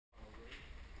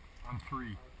On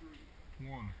three.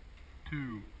 1,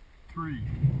 2, 3.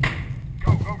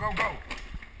 Go, go, go, go!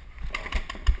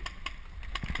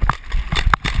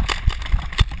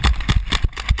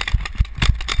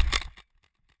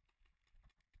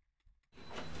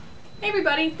 Hey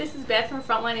everybody, this is Beth from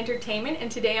Frontline Entertainment, and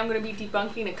today I'm going to be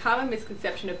debunking a common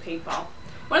misconception of paintball.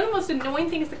 One of the most annoying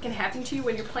things that can happen to you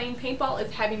when you're playing paintball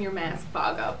is having your mask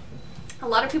fog up. A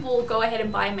lot of people will go ahead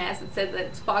and buy a mask that says that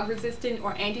it's fog resistant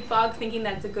or anti-fog, thinking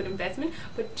that it's a good investment,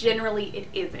 but generally it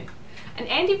isn't. An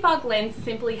anti-fog lens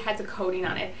simply has a coating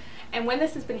on it, and when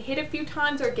this has been hit a few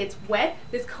times or it gets wet,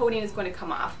 this coating is going to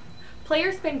come off.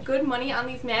 Players spend good money on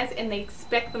these masks and they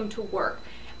expect them to work.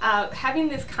 Having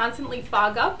this constantly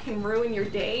fog up can ruin your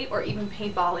day or even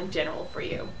paintball in general for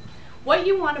you. What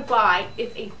you want to buy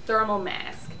is a thermal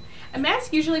mask. A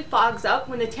mask usually fogs up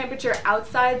when the temperature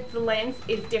outside the lens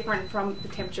is different from the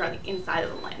temperature on the inside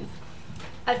of the lens.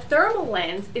 A thermal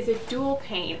lens is a dual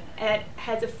pane and it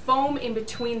has a foam in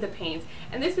between the panes,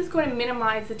 and this is going to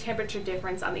minimize the temperature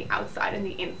difference on the outside and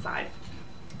the inside.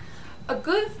 A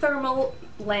good thermal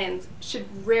lens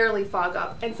should rarely fog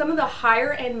up, and some of the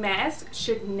higher end masks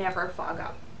should never fog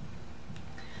up.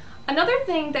 Another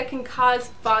thing that can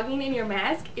cause fogging in your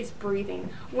mask is breathing.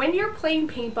 When you're playing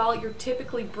paintball, you're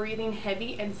typically breathing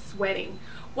heavy and sweating.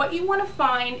 What you want to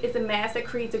find is a mask that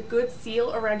creates a good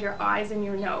seal around your eyes and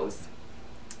your nose.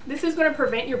 This is going to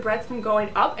prevent your breath from going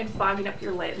up and fogging up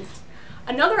your lens.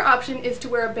 Another option is to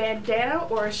wear a bandana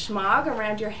or a schmog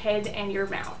around your head and your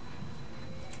mouth.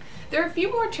 There are a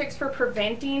few more tricks for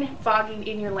preventing fogging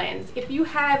in your lens. If you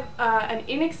have an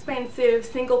inexpensive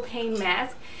single pane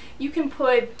mask, you can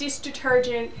put dish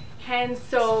detergent, hand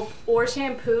soap, or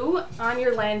shampoo on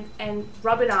your lens and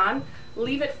rub it on,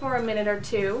 leave it for a minute or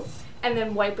two, and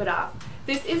then wipe it off.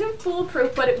 This isn't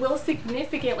foolproof, but it will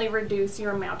significantly reduce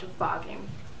your amount of fogging.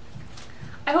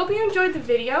 I hope you enjoyed the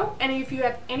video, and if you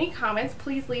have any comments,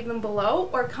 please leave them below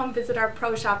or come visit our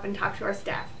pro shop and talk to our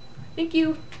staff. Thank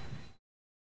you.